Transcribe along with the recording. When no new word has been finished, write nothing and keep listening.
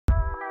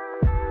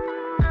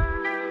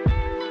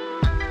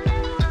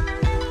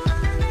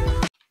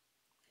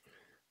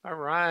All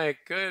right,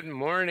 good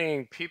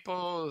morning,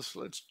 peoples.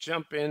 Let's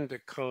jump into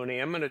Coney.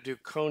 I'm going to do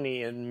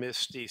Coney and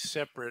Misty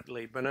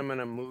separately, but I'm going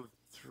to move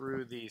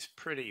through these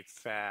pretty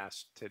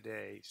fast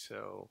today.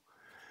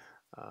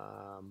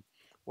 Um,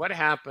 what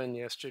happened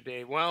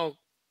yesterday? Well,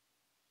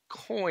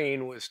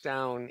 coin was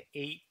down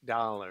 $8,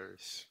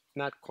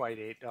 not quite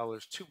 $8,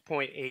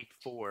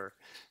 2.84.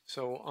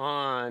 So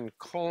on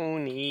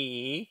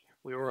Coney,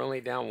 we were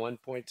only down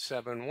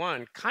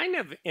 1.71. Kind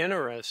of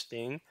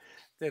interesting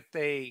that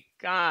they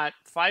got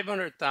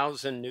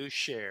 500,000 new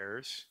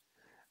shares,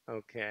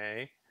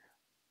 okay,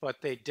 but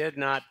they did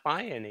not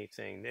buy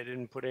anything. They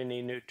didn't put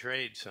any new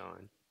trades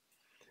on.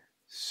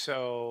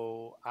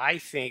 So I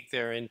think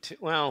they're into,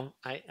 well,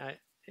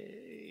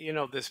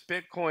 this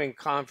Bitcoin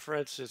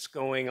conference that's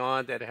going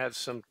on that has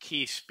some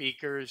key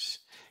speakers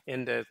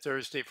in the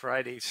Thursday,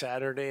 Friday,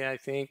 Saturday, I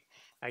think.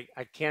 I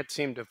can't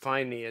seem to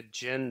find the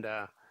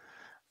agenda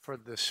for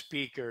the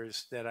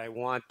speakers that I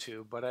want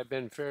to, but I've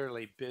been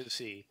fairly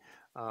busy.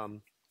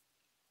 Um,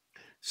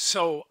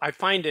 so I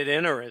find it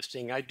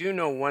interesting. I do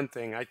know one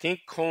thing. I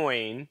think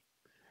Coin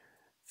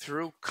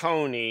through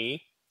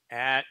Coney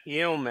at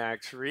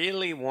YIELDMAX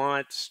really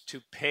wants to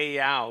pay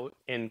out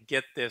and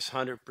get this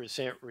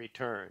 100%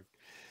 return.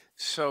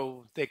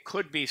 So they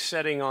could be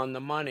setting on the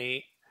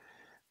money.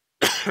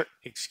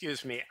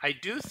 Excuse me. I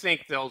do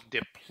think they'll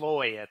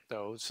deploy it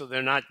though, so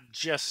they're not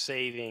just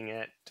saving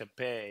it to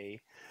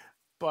pay.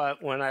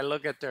 But when I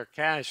look at their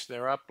cash,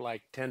 they're up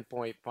like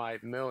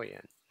 10.5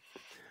 million.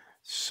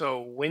 So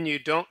when you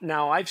don't,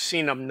 now I've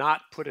seen them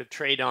not put a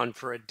trade on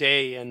for a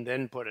day and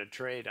then put a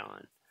trade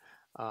on.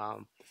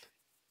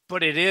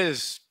 But it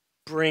is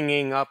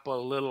bringing up a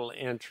little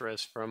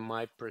interest from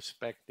my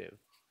perspective.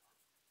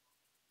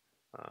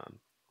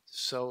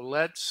 So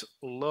let's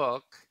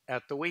look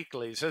at the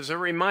weeklies. As a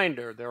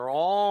reminder, they're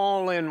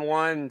all in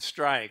one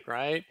strike,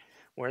 right?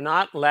 We're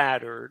not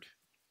laddered.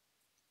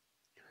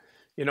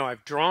 You know,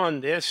 I've drawn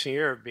this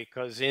here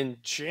because in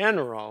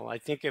general, I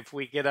think if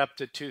we get up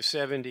to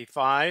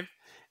 275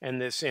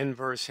 and this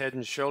inverse head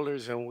and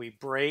shoulders and we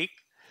break,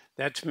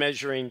 that's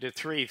measuring to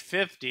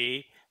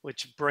 350,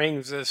 which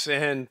brings us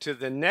into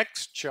the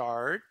next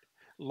chart,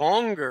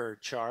 longer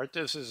chart.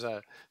 This is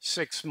a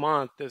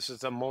 6-month, this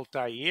is a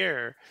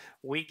multi-year.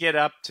 We get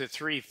up to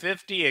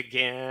 350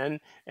 again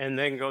and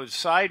then goes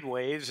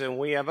sideways and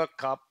we have a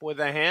cup with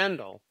a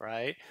handle,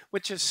 right?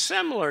 Which is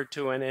similar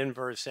to an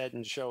inverse head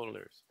and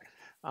shoulders.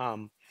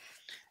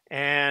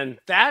 And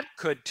that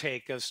could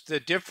take us, the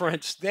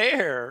difference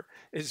there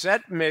is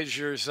that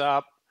measures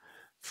up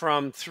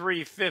from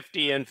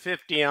 350 and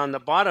 50 on the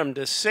bottom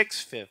to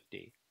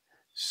 650.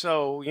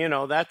 So, you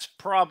know, that's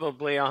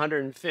probably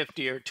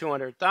 150 or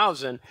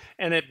 200,000,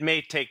 and it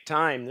may take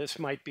time. This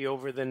might be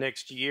over the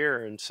next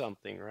year and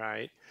something,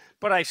 right?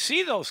 But I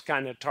see those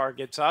kind of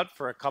targets out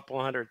for a couple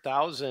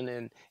 100,000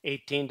 in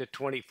 18 to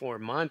 24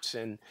 months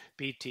in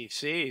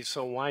BTC.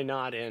 So why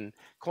not in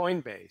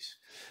Coinbase?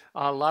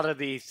 A lot of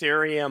the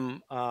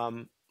Ethereum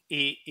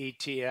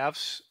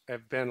ETFs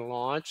have been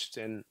launched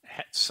and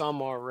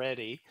some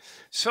already.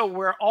 So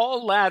we're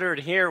all laddered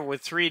here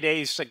with 3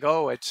 days to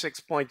go at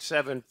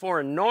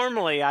 6.74.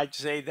 Normally, I'd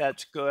say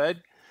that's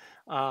good.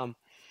 But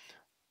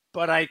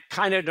I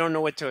kind of don't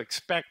know what to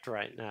expect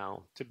right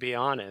now, to be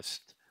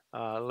honest.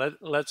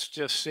 Let's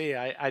just see.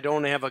 I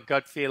don't have a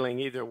gut feeling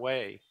either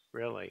way,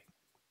 really.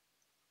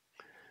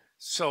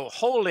 So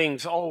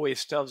holdings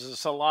always tells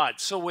us a lot.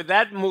 So with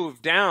that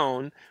move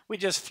down, we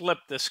just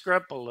flipped the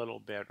script a little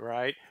bit,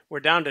 right?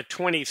 We're down to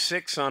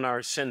 26 on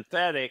our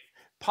synthetic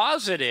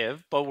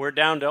positive, but we're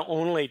down to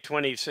only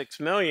 26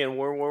 million.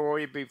 Where were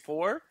we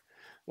before?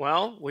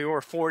 Well, we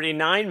were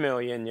 49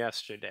 million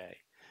yesterday.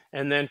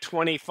 And then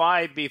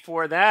 25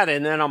 before that,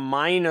 and then a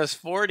minus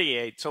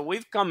 48. So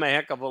we've come a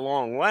heck of a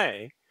long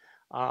way.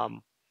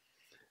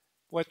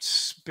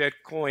 What's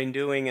Bitcoin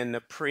doing in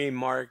the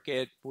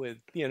pre-market with,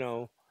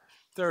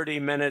 30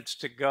 minutes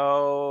to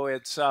go?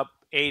 It's up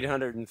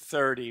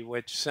 830,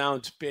 which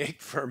sounds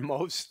big for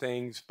most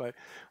things, but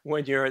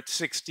when you're at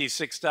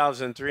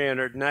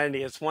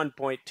 66,390, it's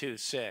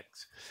 1.26.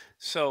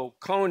 So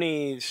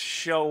Coney's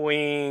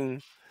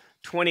showing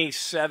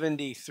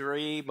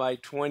 2073 by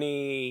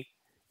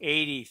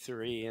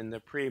 2083 in the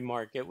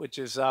pre-market, which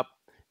is up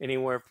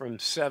anywhere from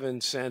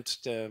 7 cents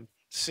to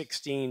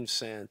 16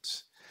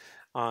 cents.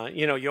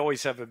 You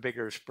always have a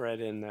bigger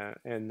spread in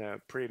the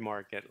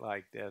pre-market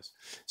like this.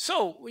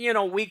 So,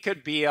 we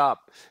could be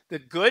up. The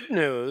good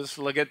news,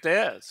 look at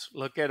this.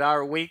 Look at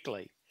our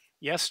weekly.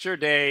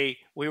 Yesterday,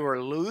 we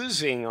were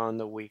losing on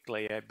the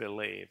weekly, I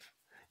believe.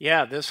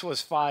 Yeah, this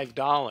was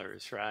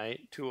 $5, right?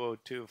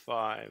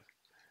 2025.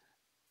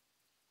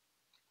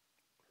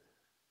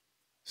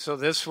 So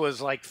this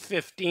was like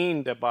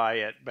 15 to buy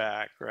it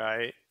back,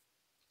 right?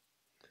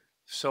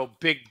 So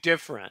big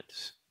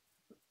difference.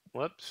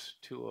 Whoops,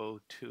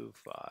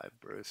 2025,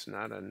 Bruce,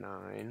 not a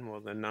 9. Well,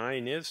 the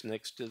 9 is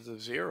next to the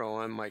 0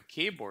 on my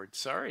keyboard.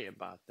 Sorry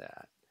about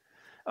that.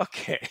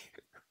 Okay.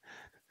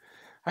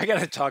 I got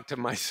to talk to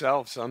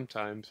myself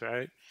sometimes,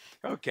 right?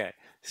 Okay.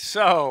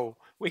 So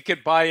we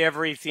could buy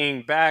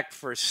everything back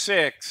for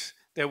 6.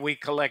 that we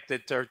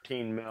collected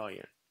 13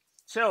 million.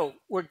 So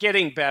we're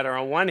getting better.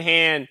 On one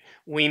hand,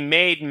 we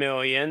made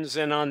millions,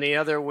 and on the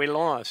other, we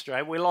lost,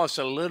 right? We lost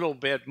a little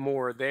bit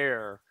more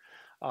there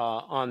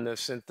on the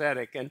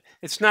synthetic. And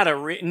it's not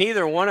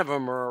neither one of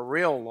them are a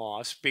real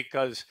loss,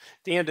 because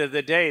at the end of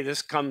the day,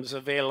 this comes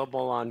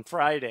available on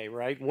Friday,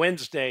 right?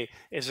 Wednesday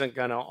isn't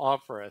going to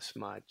offer us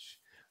much.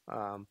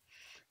 Um,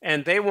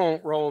 and they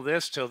won't roll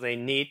this till they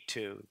need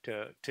to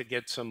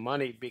get some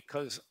money,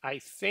 because I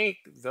think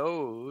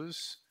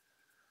those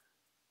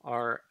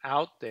are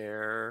out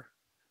there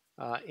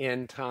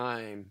in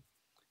time.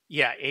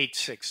 Yeah,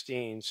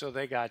 8/16. So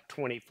they got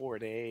 24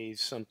 days,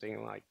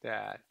 something like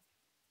that.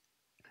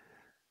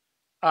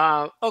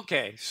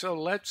 Okay, so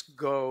let's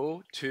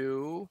go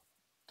to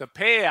the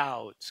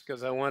payouts,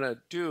 because I want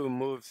to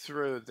move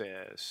through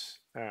this.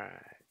 All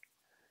right.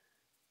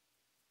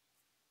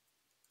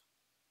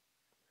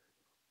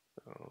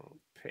 So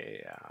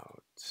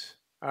payouts.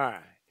 All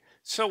right.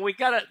 So we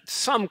got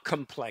some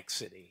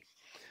complexity.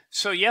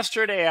 So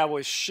yesterday I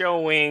was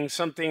showing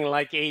something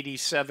like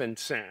 87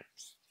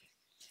 cents,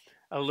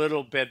 a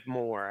little bit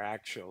more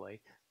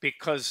actually,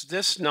 because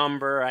this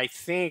number, I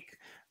think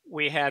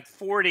we had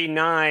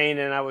 49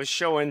 and I was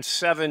showing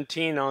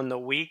 17 on the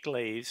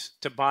weeklies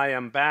to buy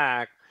them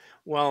back.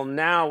 Well,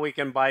 now we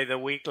can buy the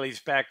weeklies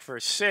back for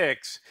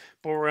 6,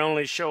 but we're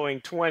only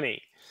showing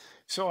 20.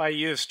 So I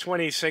used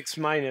 26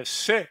 minus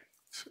 6,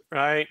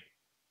 right?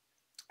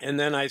 And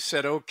then I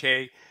said,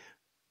 okay,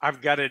 I've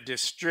got to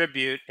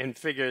distribute and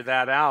figure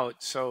that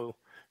out. So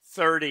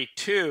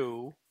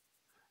 32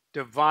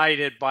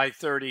 divided by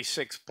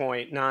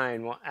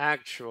 36.9. Well,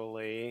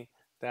 actually,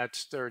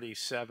 that's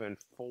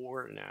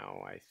 37.4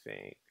 now, I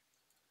think.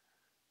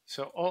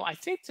 So, oh, I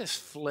think this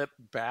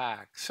flipped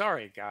back.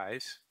 Sorry,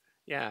 guys.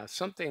 Yeah,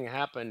 something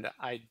happened.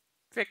 I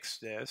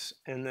fixed this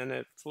and then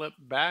it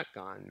flipped back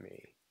on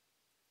me.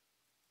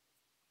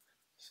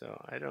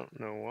 So I don't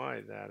know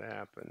why that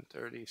happened.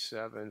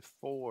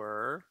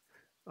 37.4.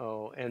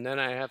 Oh, and then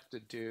I have to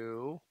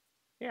do,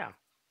 yeah.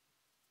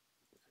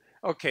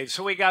 Okay,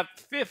 so we got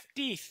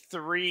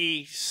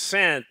 53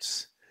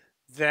 cents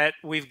that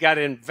we've got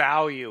in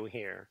value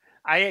here.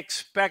 I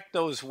expect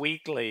those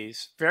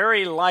weeklies,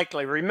 very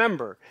likely.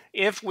 Remember,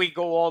 if we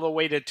go all the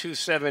way to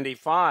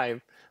 275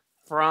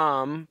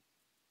 from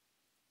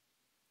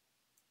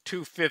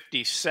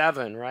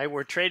 257, right?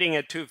 We're trading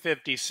at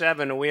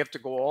 257 and we have to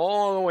go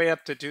all the way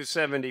up to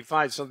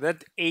 275. So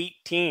that's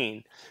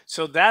 18.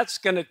 So that's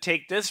going to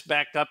take this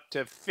back up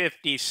to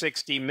 50,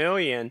 60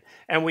 million,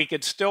 and we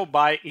could still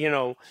buy,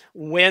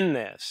 win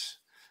this.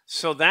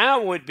 So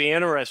that would be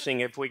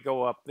interesting if we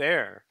go up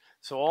there.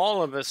 So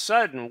all of a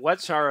sudden,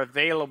 what's our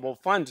available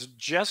funds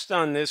just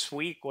on this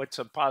week? What's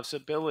a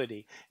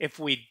possibility if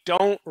we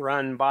don't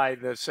run by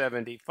the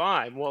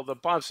 75? Well, the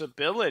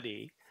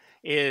possibility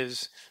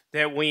is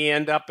that we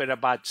end up at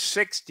about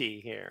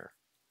 60 here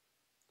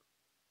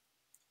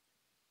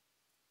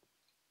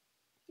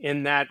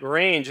in that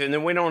range, and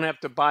then we don't have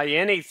to buy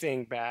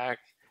anything back,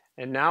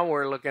 and now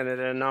we're looking at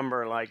a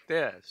number like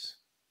this.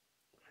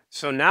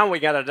 So now we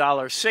got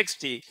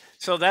 $1.60.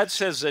 So that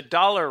says the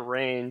dollar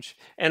range.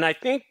 And I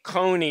think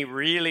Coney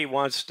really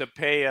wants to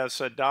pay us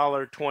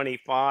 $1.25,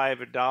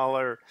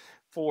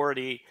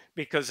 $1.40,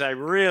 because I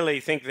really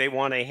think they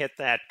want to hit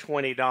that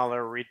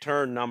 $20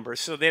 return number.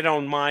 So they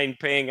don't mind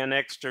paying an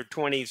extra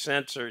 20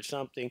 cents or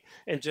something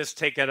and just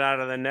take it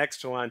out of the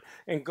next one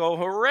and go,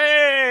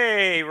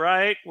 hooray,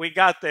 right? We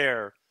got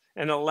there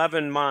in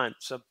 11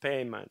 months of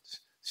payments.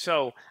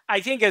 So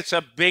I think it's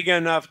a big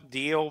enough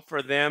deal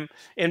for them.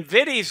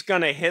 NVIDIA's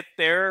going to hit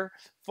their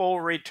full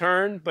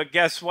return, but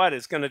guess what?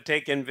 It's going to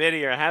take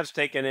NVIDIA, or has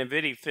taken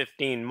NVIDIA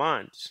 15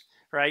 months,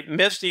 right?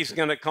 Misty's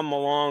going to come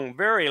along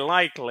very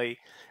likely,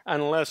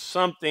 unless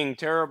something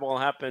terrible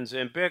happens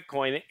in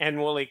Bitcoin, and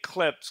will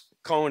eclipse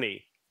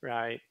Coney,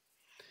 right?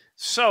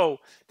 So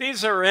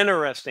these are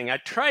interesting. I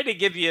try to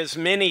give you as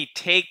many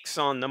takes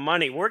on the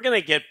money. We're going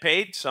to get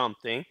paid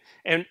something.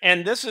 And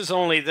this is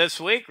only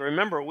this week.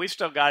 Remember, we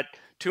still got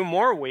 2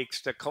 more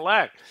weeks to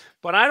collect.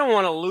 But I don't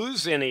want to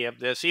lose any of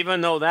this,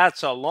 even though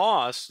that's a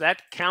loss.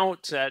 That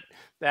counts at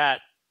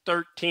that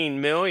 13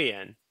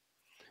 million,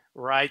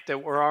 right,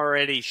 that we're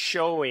already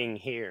showing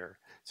here.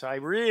 So I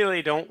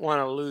really don't want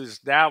to lose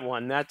that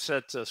one. That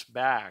sets us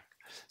back.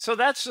 So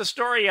that's the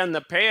story on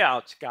the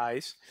payouts,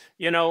 guys.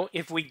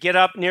 If we get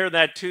up near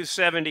that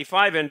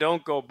 275 and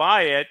don't go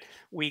buy it,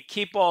 we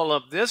keep all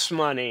of this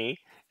money,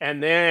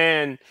 and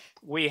then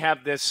we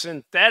have this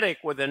synthetic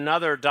with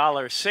another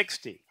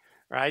 $1.60,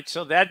 right?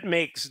 So that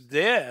makes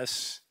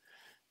this,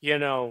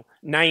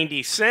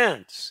 90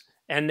 cents.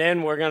 And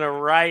then we're going to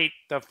write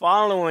the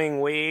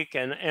following week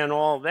and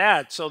all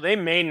that. So they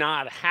may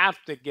not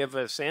have to give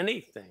us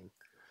anything.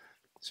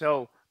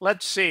 So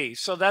let's see.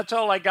 So that's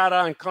all I got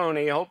on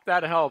Coney. Hope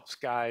that helps,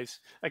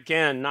 guys.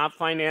 Again, not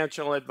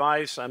financial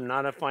advice. I'm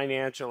not a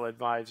financial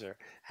advisor.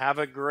 Have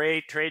a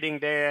great trading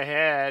day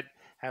ahead.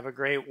 Have a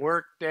great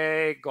work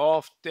day,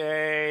 golf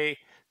day,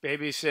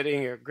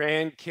 babysitting your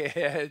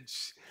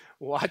grandkids,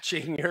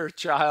 watching your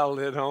child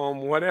at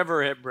home,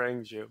 whatever it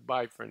brings you.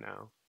 Bye for now.